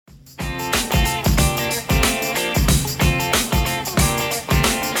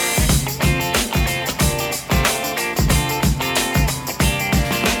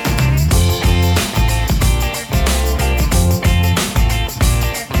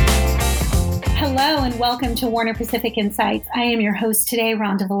Hello and welcome to Warner Pacific Insights. I am your host today,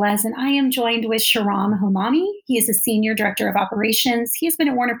 Rhonda Velez, and I am joined with Shahram Homami. He is a Senior Director of Operations. He has been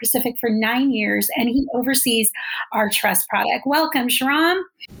at Warner Pacific for 9 years, and he oversees our trust product. Welcome, Shahram.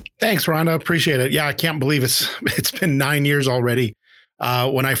 Thanks, Rhonda. Appreciate it. Yeah, I can't believe it's been 9 years already.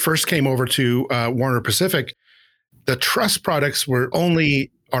 When I first came over to Warner Pacific, the trust products were only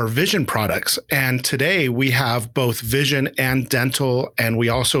our vision products. And today we have both vision and dental. And we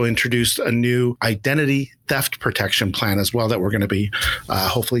also introduced a new identity theft protection plan as well that we're going to be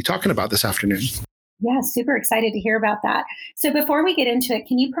hopefully talking about this afternoon. Yeah, super excited to hear about that. So before we get into it,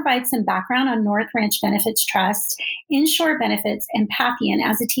 can you provide some background on North Ranch Benefits Trust, Inshore Benefits, and Pathian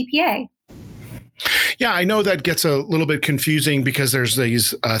as a TPA? Yeah, I know that gets a little bit confusing because there's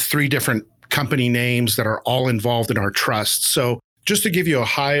these three different company names that are all involved in our trust. So just to give you a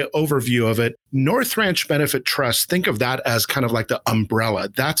high overview of it, North Ranch Benefit Trust, think of that as kind of like the umbrella.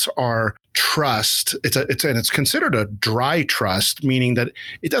 That's our trust. It's considered a dry trust, meaning that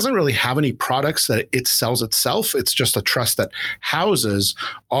it doesn't really have any products that it sells itself. It's just a trust that houses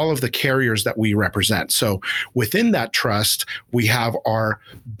all of the carriers that we represent. So within that trust, we have our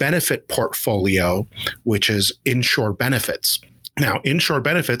benefit portfolio, which is Inshore Benefits. Now, Inshore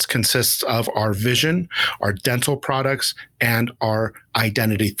Benefits consists of our vision, our dental products, and our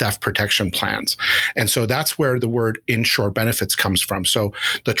identity theft protection plans. And so that's where the word Inshore Benefits comes from. So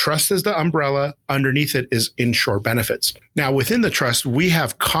the trust is the umbrella. Underneath it is Inshore Benefits. Now, within the trust, we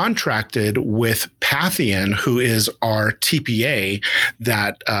have contracted with Pathian, who is our TPA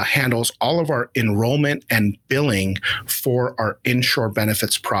that handles all of our enrollment and billing for our Inshore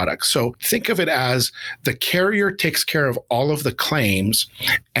Benefits products. So think of it as the carrier takes care of all of the claims,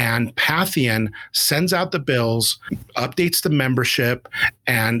 and Pathian sends out the bills, updates the membership,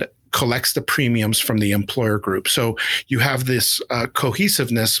 and collects the premiums from the employer group. So you have this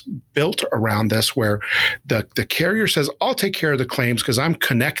cohesiveness built around this where the carrier says, I'll take care of the claims because I'm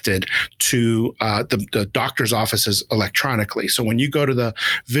connected to the doctor's offices electronically. So when you go to the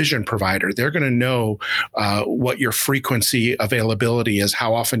vision provider, they're going to know what your frequency availability is.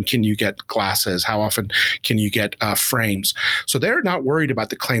 How often can you get glasses? How often can you get frames? So they're not worried about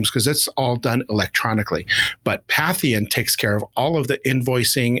the claims because it's all done electronically. But Pathian takes care of all of the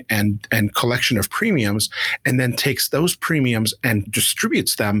invoicing and collection of premiums, and then takes those premiums and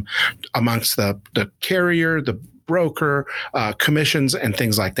distributes them amongst the carrier, the broker, commissions, and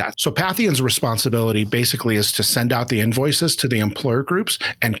things like that. So Pathian's responsibility basically is to send out the invoices to the employer groups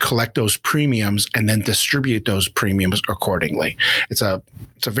and collect those premiums and then distribute those premiums accordingly. It's a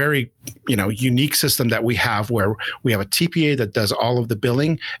very unique system that we have where we have a TPA that does all of the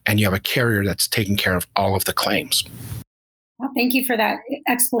billing and you have a carrier that's taking care of all of the claims. Well, thank you for that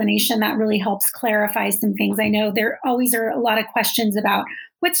explanation. That really helps clarify some things. I know there always are a lot of questions about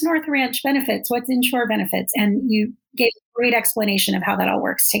what's North Ranch Benefits, what's Inshore Benefits, and you gave a great explanation of how that all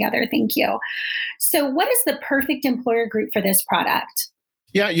works together. Thank you. So what is the perfect employer group for this product?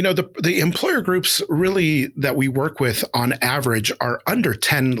 Yeah, the employer groups really that we work with on average are under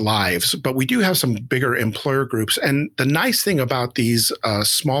 10 lives, but we do have some bigger employer groups. And the nice thing about these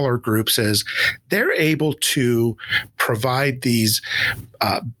smaller groups is they're able to provide these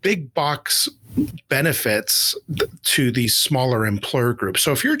big box benefits to these smaller employer groups.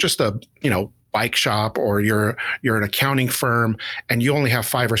 So if you're just a, bike shop or you're an accounting firm and you only have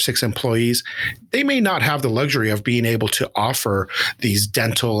 5 or 6 employees, they may not have the luxury of being able to offer these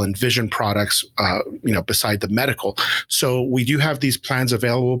dental and vision products, beside the medical. So we do have these plans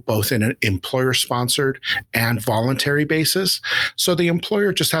available both in an employer sponsored and voluntary basis. So the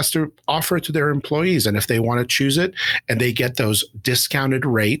employer just has to offer it to their employees. And if they want to choose it and they get those discounted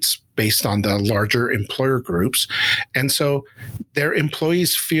rates based on the larger employer groups. And so their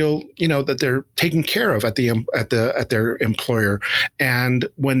employees feel, that they're taken care of at their employer. And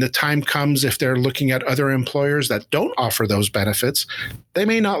when the time comes, if they're looking at other employers that don't offer those benefits, they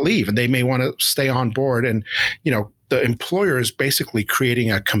may not leave and they may want to stay on board. And, the employer is basically creating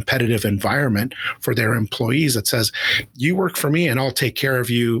a competitive environment for their employees that says, you work for me and I'll take care of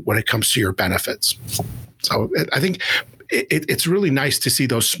you when it comes to your benefits. So I think it's really nice to see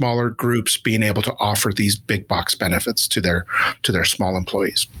those smaller groups being able to offer these big box benefits to their small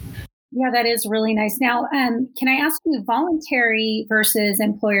employees. Yeah, that is really nice. Now, can I ask you voluntary versus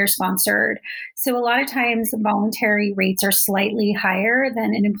employer sponsored? So a lot of times voluntary rates are slightly higher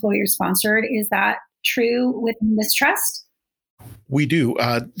than an employer sponsored. Is that true within this trust? We do.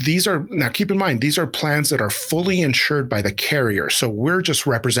 These are, now keep in mind, these are plans that are fully insured by the carrier. So we're just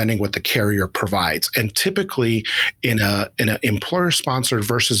representing what the carrier provides. And typically in an employer sponsored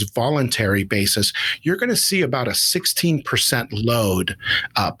versus voluntary basis, you're going to see about a 16% load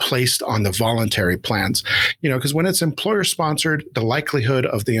placed on the voluntary plans. Because when it's employer sponsored, the likelihood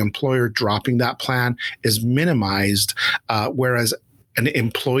of the employer dropping that plan is minimized, whereas an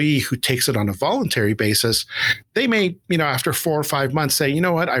employee who takes it on a voluntary basis, they may, after 4 or 5 months say, you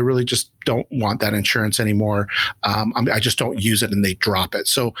know what, I really just don't want that insurance anymore. I just don't use it, and they drop it.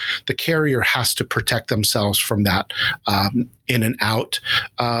 So the carrier has to protect themselves from that in and out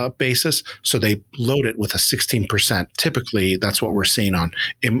basis. So they load it with a 16%. Typically, that's what we're seeing on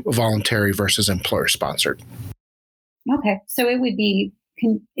voluntary versus employer sponsored. Okay. So it would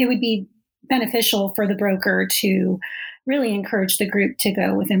be beneficial for the broker to really encourage the group to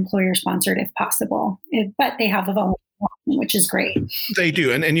go with employer sponsored if possible, but they have a voluntary option, which is great. They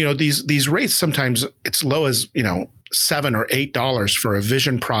do. And these rates, sometimes it's low as, $7 or $8 for a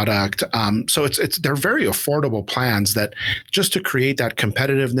vision product. So they're very affordable plans that just to create that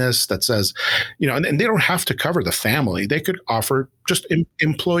competitiveness that says, and they don't have to cover the family. They could offer just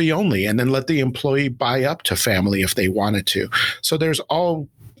employee only, and then let the employee buy up to family if they wanted to. So there's all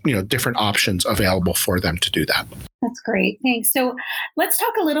different options available for them to do that. That's great. Thanks. So let's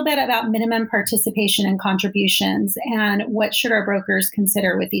talk a little bit about minimum participation and contributions, and what should our brokers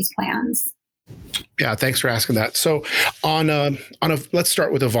consider with these plans? Yeah, thanks for asking that. So let's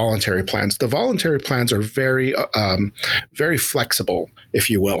start with the voluntary plans. The voluntary plans are very flexible, if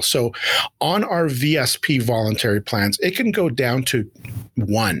you will. So on our VSP voluntary plans, it can go down to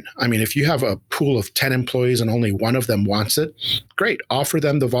 1. I mean, if you have a pool of 10 employees and only one of them wants it, great, offer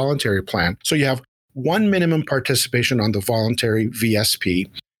them the voluntary plan. So you have 1 minimum participation on the voluntary VSP.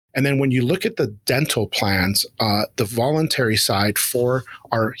 And then when you look at the dental plans, the voluntary side for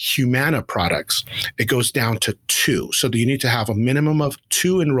our Humana products, it goes down to 2. So you need to have a minimum of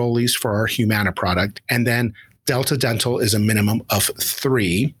 2 enrollees for our Humana product. And then Delta Dental is a minimum of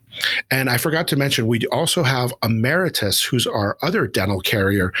 3. And I forgot to mention, we also have Emeritus, who's our other dental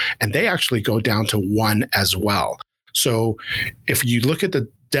carrier, and they actually go down to 1 as well. So if you look at the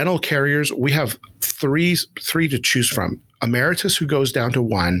dental carriers, we have three to choose from. Emeritus, who goes down to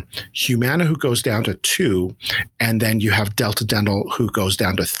 1, Humana, who goes down to 2, and then you have Delta Dental, who goes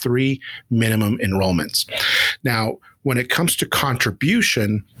down to 3 minimum enrollments. Now, when it comes to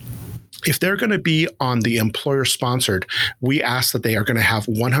contribution, if they're going to be on the employer sponsored, we ask that they are going to have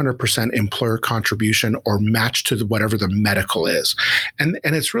 100% employer contribution or match to whatever the medical is. And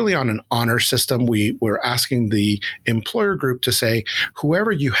it's really on an honor system. We're asking the employer group to say,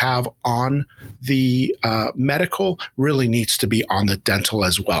 whoever you have on the medical really needs to be on the dental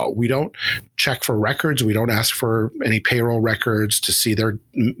as well. We don't check for records. We don't ask for any payroll records to see their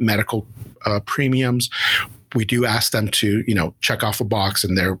medical premiums. We do ask them to, check off a box,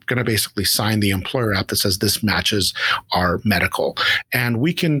 and they're going to basically sign the employer app that says this matches our medical. And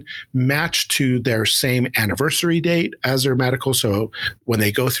we can match to their same anniversary date as their medical. So when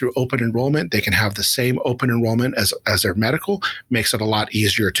they go through open enrollment, they can have the same open enrollment as their medical. Makes it a lot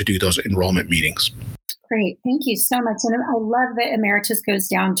easier to do those enrollment meetings. Great. Thank you so much. And I love that Emeritus goes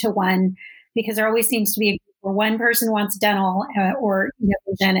down to 1, because there always seems to be where one person wants dental or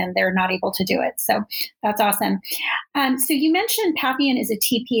vision, and they're not able to do it. So that's awesome. So you mentioned Patheon is a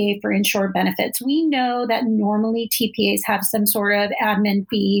TPA for insured benefits. We know that normally TPAs have some sort of admin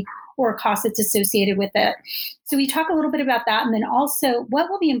fee or cost that's associated with it. So we talk a little bit about that. And then also,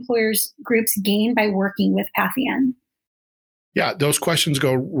 what will the employers groups gain by working with Patheon? Yeah, those questions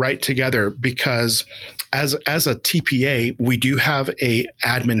go right together, because as a TPA, we do have a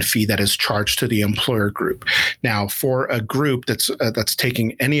admin fee that is charged to the employer group. Now, for a group that's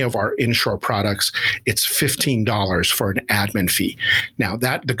taking any of our inshore products, it's $15 for an admin fee. Now,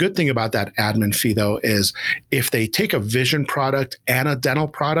 the good thing about that admin fee, though, is if they take a vision product and a dental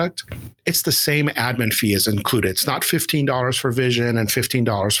product, it's the same admin fee is included. It's not $15 for vision and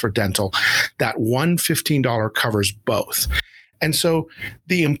 $15 for dental. That one $15 covers both. And so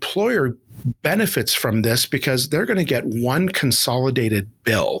the employer benefits from this because they're going to get one consolidated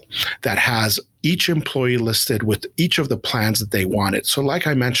bill that has each employee listed with each of the plans that they wanted. So like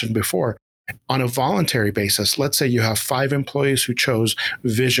I mentioned before, on a voluntary basis, let's say you have 5 employees who chose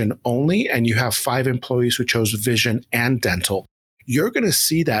vision only, and you have 5 employees who chose vision and dental. you're going to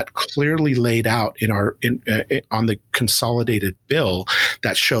see that clearly laid out on the consolidated bill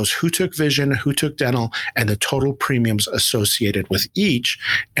that shows who took vision, who took dental, and the total premiums associated with each.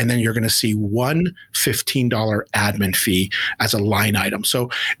 And then you're going to see one $15 admin fee as a line item. So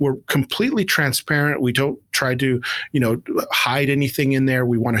we're completely transparent. We don't try to, hide anything in there.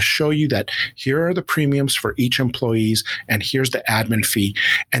 We want to show you that here are the premiums for each employees, and here's the admin fee.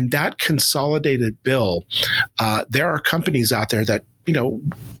 And that consolidated bill, there are companies out there that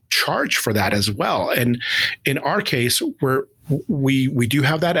charge for that as well. And in our case, we do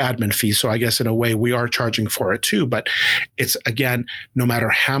have that admin fee. So I guess in a way we are charging for it too, but it's, again, no matter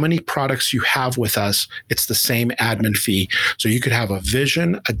how many products you have with us, it's the same admin fee. So you could have a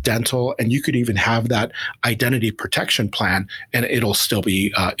vision, a dental, and you could even have that identity protection plan, and it'll still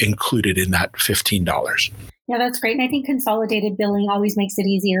be included in that $15. Yeah, that's great. And I think consolidated billing always makes it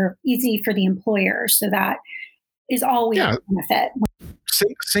easy for the employer. So that is always a benefit.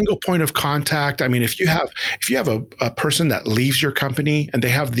 Single point of contact. I mean, if you have a person that leaves your company and they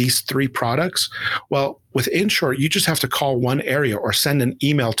have these 3 products, well, with Insure, you just have to call one area or send an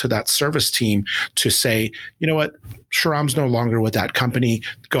email to that service team to say, you know what, Shahram's no longer with that company.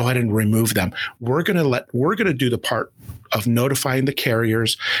 Go ahead and remove them. We're going to do the part of notifying the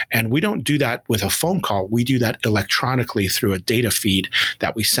carriers. And we don't do that with a phone call. We do that electronically through a data feed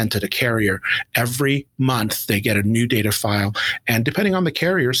that we send to the carrier. Every month they get a new data file. And depending on the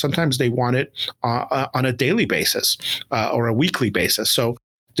carrier, sometimes they want it on a daily basis or a weekly basis. So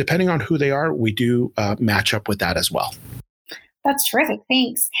depending on who they are, we do match up with that as well. That's terrific.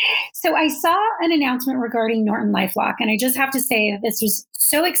 Thanks. So I saw an announcement regarding Norton LifeLock, and I just have to say that this was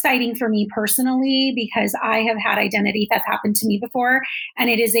so exciting for me personally because I have had identity theft happen to me before, and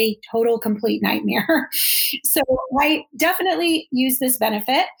it is a total, complete nightmare. So I definitely use this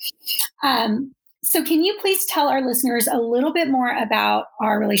benefit. So can you please tell our listeners a little bit more about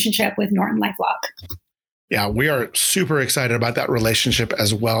our relationship with Norton LifeLock? Yeah, we are super excited about that relationship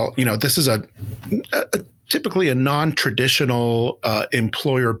as well. This is typically a non-traditional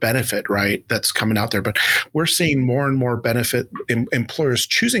employer benefit, right? That's coming out there, but we're seeing more and more employers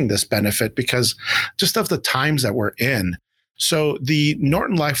choosing this benefit because just of the times that we're in. So the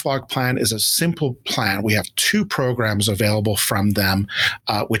Norton LifeLock plan is a simple plan. We have 2 programs available from them,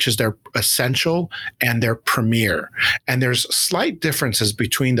 which is their Essential and their Premier. And there's slight differences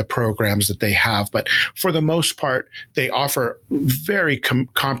between the programs that they have, but for the most part, they offer very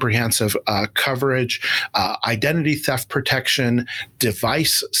comprehensive coverage, identity theft protection,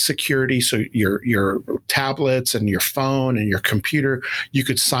 device security. So your tablets and your phone and your computer, you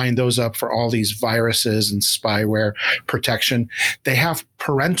could sign those up for all these viruses and spyware protection. They have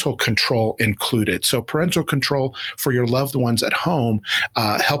parental control included. So parental control for your loved ones at home,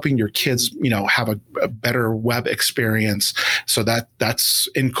 helping your kids, have a better web experience. So that's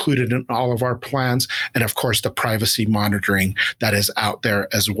included in all of our plans. And of course, the privacy monitoring that is out there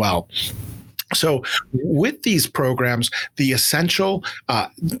as well. So with these programs, the Essential,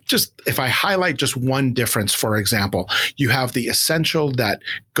 just if I highlight just one difference, for example, you have the Essential that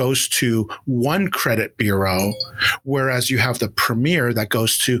goes to 1 credit bureau, whereas you have the Premier that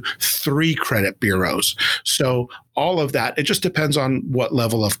goes to 3 credit bureaus. So all of that, it just depends on what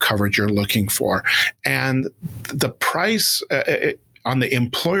level of coverage you're looking for. And the price, on the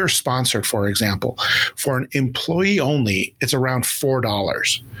employer sponsored, for example, for an employee only, it's around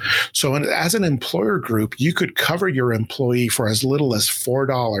 $4. So as an employer group, you could cover your employee for as little as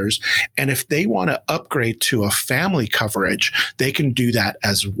 $4. And if they want to upgrade to a family coverage, they can do that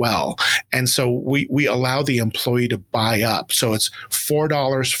as well. And so we allow the employee to buy up. So it's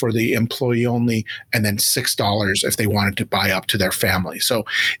 $4 for the employee only, and then $6 if they wanted to buy up to their family. So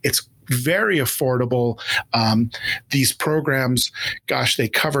it's very affordable. These programs, gosh, they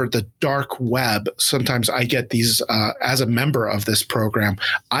cover the dark web. Sometimes I get these as a member of this program.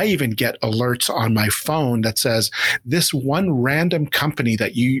 I even get alerts on my phone that says this one random company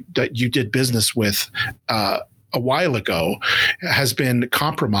that you did business with a while ago has been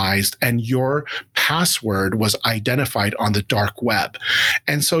compromised and your password was identified on the dark web.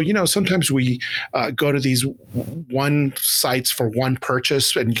 And so, sometimes we go to these one sites for one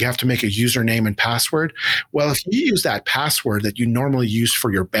purchase and you have to make a username and password. Well, if you use that password that you normally use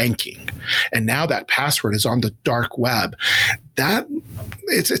for your banking, and now that password is on the dark web, that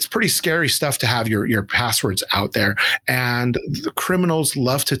it's pretty scary stuff to have your passwords out there. And the criminals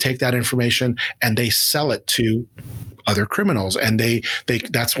love to take that information and they sell it to other criminals, and they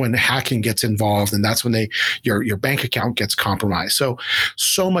that's when hacking gets involved, and that's when your bank account gets compromised.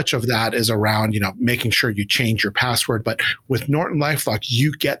 So much of that is around making sure you change your password. But with Norton LifeLock,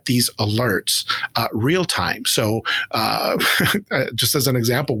 you get these alerts real time. So just as an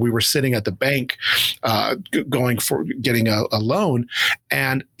example, we were sitting at the bank going for getting a loan,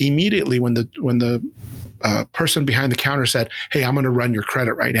 and immediately when the person behind the counter said, "Hey, I'm going to run your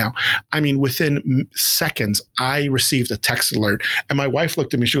credit right now." I mean, within seconds, I received a text alert, and my wife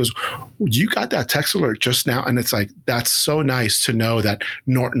looked at me. She goes, "You got that text alert just now?" And it's like, that's so nice to know that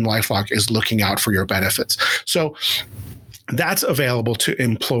Norton LifeLock is looking out for your benefits. So that's available to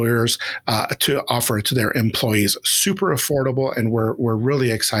employers to offer to their employees. Super affordable, and we're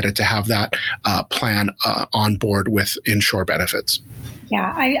really excited to have that plan on board with Insure Benefits.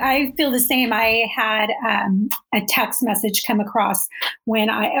 Yeah, I feel the same. I had a text message come across when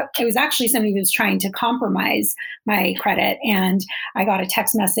it was actually somebody who was trying to compromise my credit, and I got a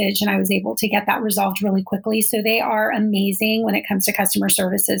text message, and I was able to get that resolved really quickly. So they are amazing when it comes to customer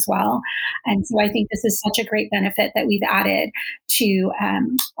service as well. And so I think this is such a great benefit that we've added to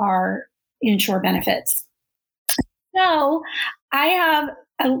our Insure Benefits. So I have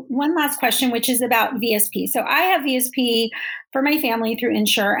one last question, which is about VSP. So I have VSP for my family through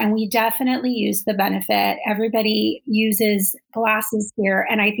Insure, and we definitely use the benefit. Everybody uses glasses here.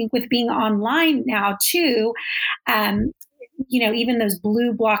 And I think with being online now too, even those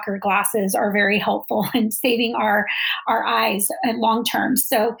blue blocker glasses are very helpful in saving our eyes long term.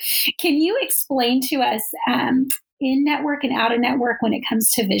 So can you explain to us in network and out of network when it comes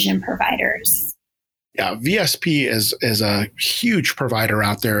to vision providers? Yeah, VSP is a huge provider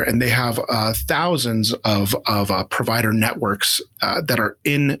out there, and they have thousands of provider networks that are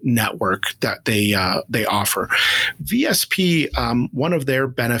in network that they offer. VSP, one of their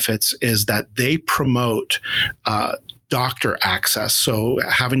benefits is that they promote doctor access. So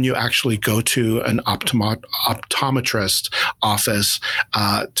having you actually go to an optometrist office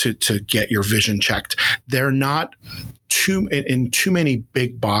to get your vision checked. They're not in too many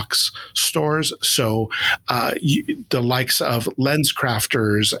big box stores. So the likes of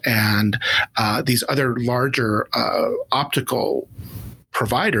LensCrafters and these other larger optical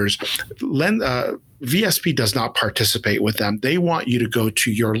providers, VSP does not participate with them. They want you to go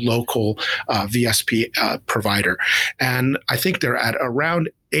to your local VSP provider. And I think they're at around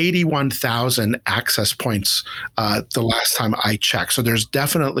 81,000 access points the last time I checked. So there's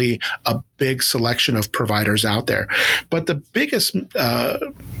definitely a big selection of providers out there. But the biggest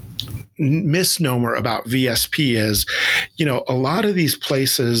misnomer about VSP is, a lot of these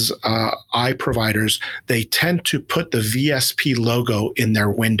places, eye providers, they tend to put the VSP logo in their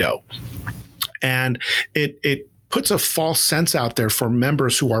window. And it puts a false sense out there for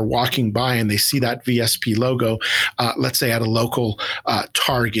members who are walking by and they see that VSP logo, let's say at a local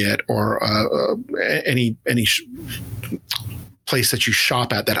Target or any place that you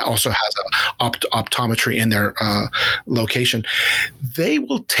shop at that also has optometry in their location. They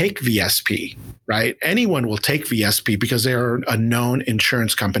will take VSP, right? Anyone will take VSP because they're a known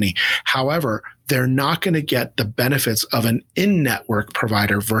insurance company. However, they're not going to get the benefits of an in-network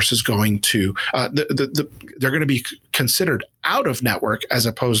provider versus going to they're going to be considered out of network as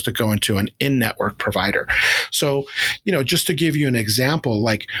opposed to going to an in-network provider. So, just to give you an example,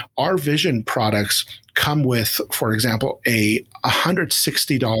 like our vision products come with, for example, a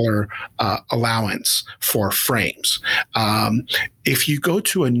 $160 allowance for frames. If you go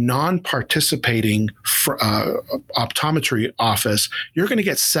to a non-participating optometry office, you're going to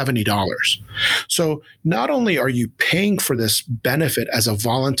get $70. So not only are you paying for this benefit as a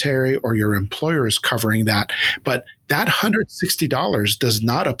voluntary or your employer is covering that, but that $160 does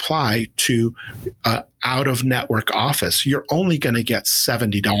not apply to out-of-network office. You're only going to get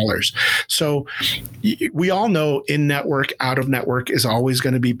 $70. So we all know in-network, out-of-network is always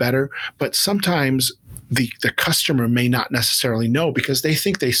going to be better, but sometimes the customer may not necessarily know because they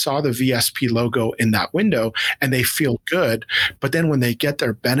think they saw the VSP logo in that window and they feel good. But then when they get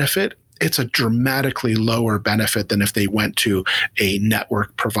their benefit, it's a dramatically lower benefit than if they went to a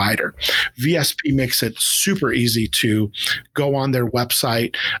network provider. VSP makes it super easy to go on their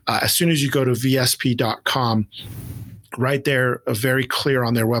website. As soon as you go to VSP.com, right there, very clear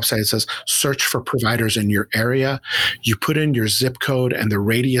on their website, it says search for providers in your area. You put in your zip code and the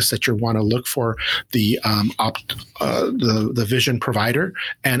radius that you want to look for the vision provider,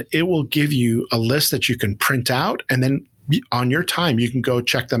 and it will give you a list that you can print out and then on your time, you can go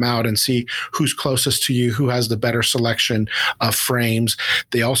check them out and see who's closest to you, who has the better selection of frames.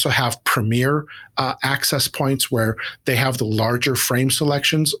 They also have premier access points where they have the larger frame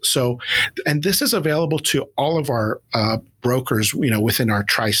selections. So, and this is available to all of our brokers, within our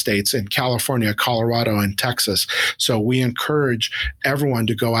tri-states in California, Colorado, and Texas. So we encourage everyone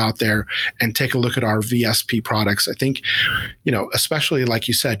to go out there and take a look at our VSP products. I think, especially like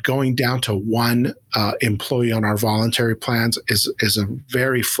you said, going down to one employee on our voluntary plans is a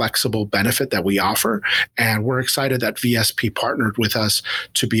very flexible benefit that we offer. And we're excited that VSP partnered with us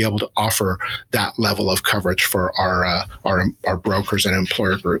to be able to offer that level of coverage for our brokers and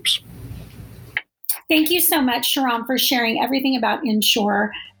employer groups. Thank you so much, Shahram, for sharing everything about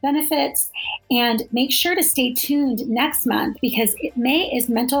Insure benefits. And make sure to stay tuned next month because May is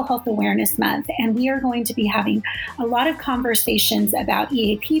Mental Health Awareness Month, and we are going to be having a lot of conversations about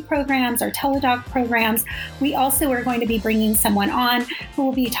EAP programs, our Teladoc programs. We also are going to be bringing someone on who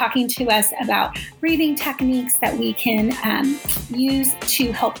will be talking to us about breathing techniques that we can use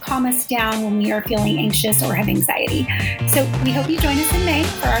to help calm us down when we are feeling anxious or have anxiety. So we hope you join us in May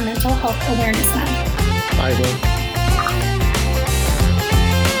for our Mental Health Awareness Month. Bye, Will.